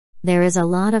There is a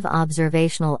lot of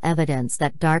observational evidence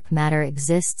that dark matter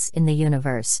exists in the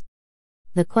universe.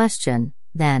 The question,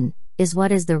 then, is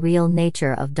what is the real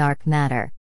nature of dark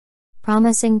matter?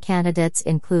 Promising candidates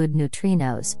include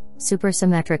neutrinos,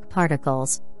 supersymmetric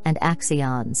particles, and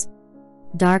axions.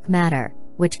 Dark matter,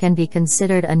 which can be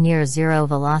considered a near-zero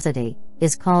velocity,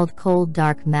 is called cold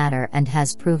dark matter and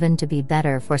has proven to be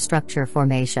better for structure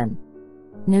formation.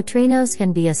 Neutrinos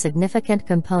can be a significant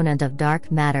component of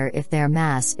dark matter if their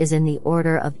mass is in the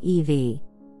order of eV.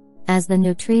 As the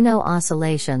neutrino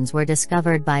oscillations were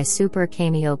discovered by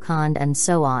Super-Kamiokande and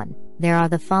so on, there are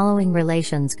the following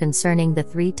relations concerning the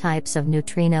three types of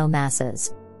neutrino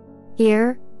masses.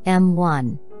 Here,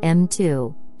 M1,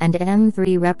 M2, and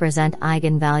M3 represent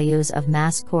eigenvalues of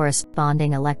mass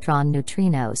corresponding electron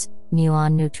neutrinos,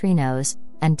 muon neutrinos,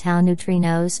 and tau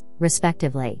neutrinos,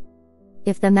 respectively.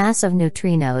 If the mass of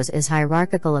neutrinos is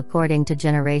hierarchical according to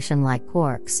generation like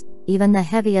quarks, even the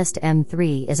heaviest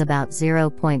M3 is about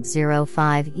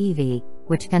 0.05 eV,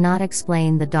 which cannot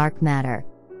explain the dark matter.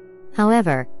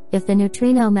 However, if the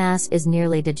neutrino mass is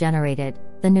nearly degenerated,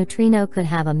 the neutrino could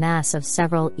have a mass of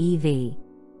several eV.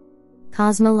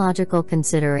 Cosmological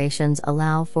considerations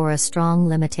allow for a strong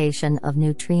limitation of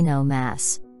neutrino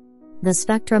mass. The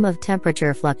spectrum of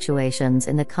temperature fluctuations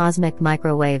in the cosmic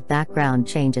microwave background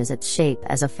changes its shape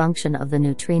as a function of the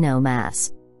neutrino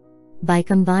mass. By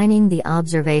combining the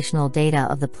observational data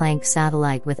of the Planck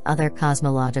satellite with other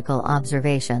cosmological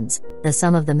observations, the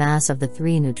sum of the mass of the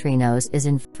three neutrinos is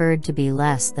inferred to be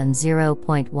less than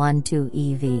 0.12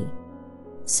 eV.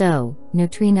 So,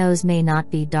 neutrinos may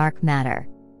not be dark matter.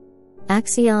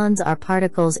 Axions are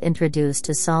particles introduced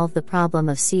to solve the problem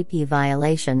of CP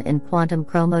violation in quantum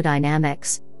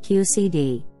chromodynamics,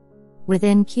 QCD.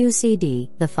 Within QCD,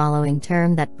 the following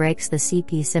term that breaks the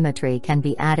CP symmetry can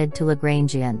be added to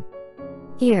Lagrangian.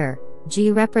 Here,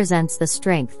 G represents the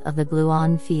strength of the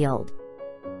gluon field.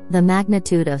 The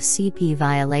magnitude of CP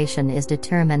violation is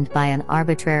determined by an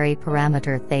arbitrary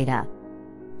parameter theta.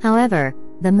 However,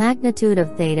 the magnitude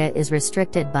of theta is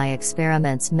restricted by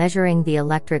experiments measuring the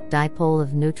electric dipole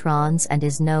of neutrons and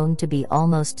is known to be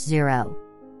almost zero.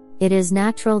 It is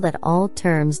natural that all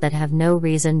terms that have no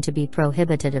reason to be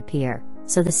prohibited appear,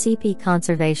 so the CP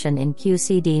conservation in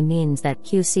QCD means that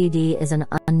QCD is an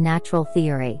unnatural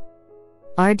theory.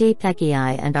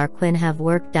 R.D.Peccei and R.Quinn have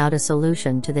worked out a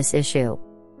solution to this issue.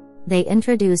 They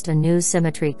introduced a new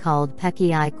symmetry called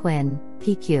Peccei-Quinn,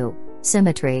 PQ,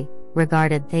 symmetry,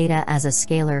 regarded theta as a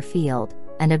scalar field,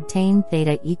 and obtained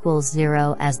theta equals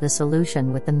 0 as the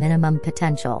solution with the minimum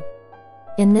potential.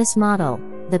 In this model,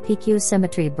 the PQ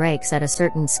symmetry breaks at a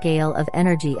certain scale of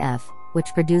energy F,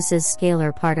 which produces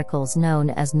scalar particles known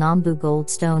as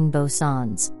Nambu-Goldstone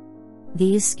bosons.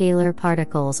 These scalar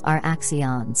particles are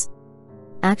axions.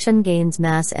 Action gains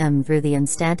mass m through the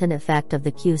instanton effect of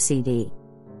the QCD.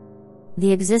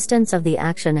 The existence of the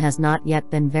action has not yet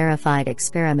been verified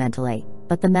experimentally,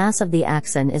 but the mass of the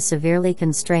axion is severely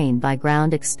constrained by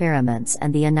ground experiments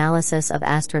and the analysis of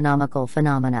astronomical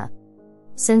phenomena.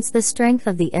 Since the strength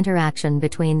of the interaction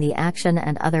between the action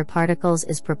and other particles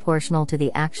is proportional to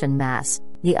the action mass,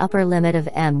 the upper limit of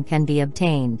m can be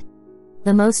obtained.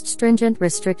 The most stringent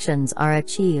restrictions are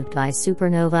achieved by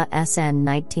supernova SN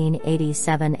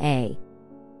 1987A.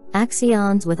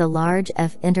 Axions with a large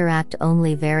F interact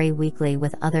only very weakly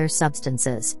with other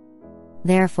substances.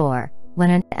 Therefore,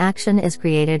 when an action is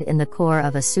created in the core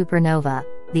of a supernova,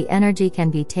 the energy can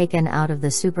be taken out of the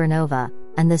supernova,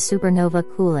 and the supernova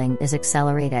cooling is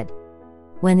accelerated.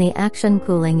 When the action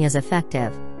cooling is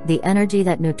effective, the energy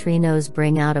that neutrinos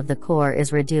bring out of the core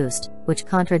is reduced, which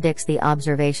contradicts the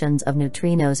observations of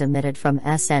neutrinos emitted from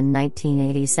SN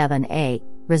 1987A,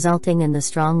 resulting in the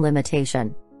strong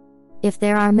limitation. If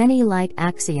there are many light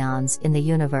axions in the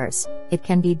universe, it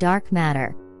can be dark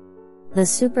matter. The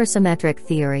supersymmetric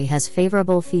theory has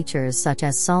favorable features such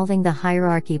as solving the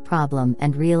hierarchy problem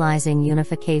and realizing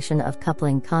unification of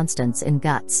coupling constants in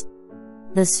guts.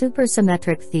 The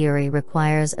supersymmetric theory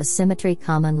requires a symmetry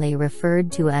commonly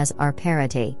referred to as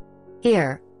R-parity.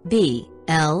 Here, B,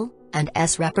 L, and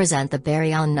S represent the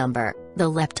baryon number,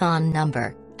 the lepton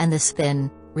number, and the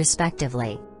spin,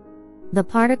 respectively. The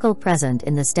particle present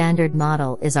in the standard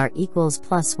model is R equals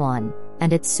 +1,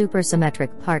 and its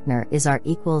supersymmetric partner is R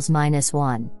equals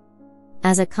 -1.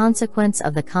 As a consequence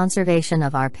of the conservation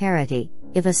of R-parity,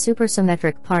 if a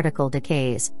supersymmetric particle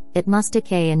decays, it must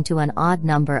decay into an odd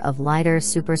number of lighter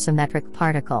supersymmetric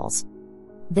particles.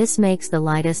 This makes the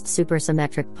lightest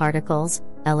supersymmetric particles,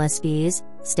 LSBs,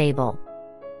 stable.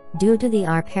 Due to the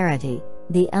R-parity,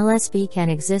 the LSB can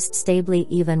exist stably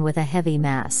even with a heavy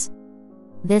mass.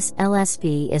 This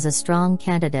LSB is a strong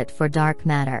candidate for dark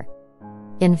matter.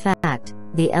 In fact,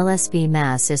 the LSB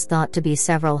mass is thought to be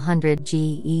several hundred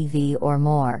GeV or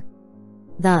more.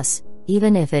 Thus,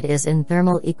 even if it is in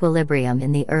thermal equilibrium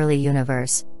in the early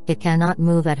universe, it cannot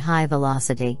move at high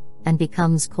velocity, and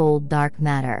becomes cold dark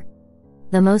matter.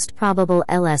 The most probable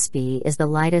LSB is the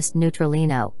lightest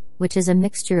neutralino, which is a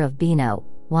mixture of Bino,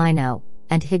 Wino,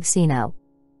 and Higgsino.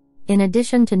 In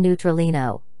addition to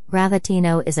neutralino,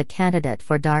 gravitino is a candidate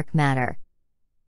for dark matter.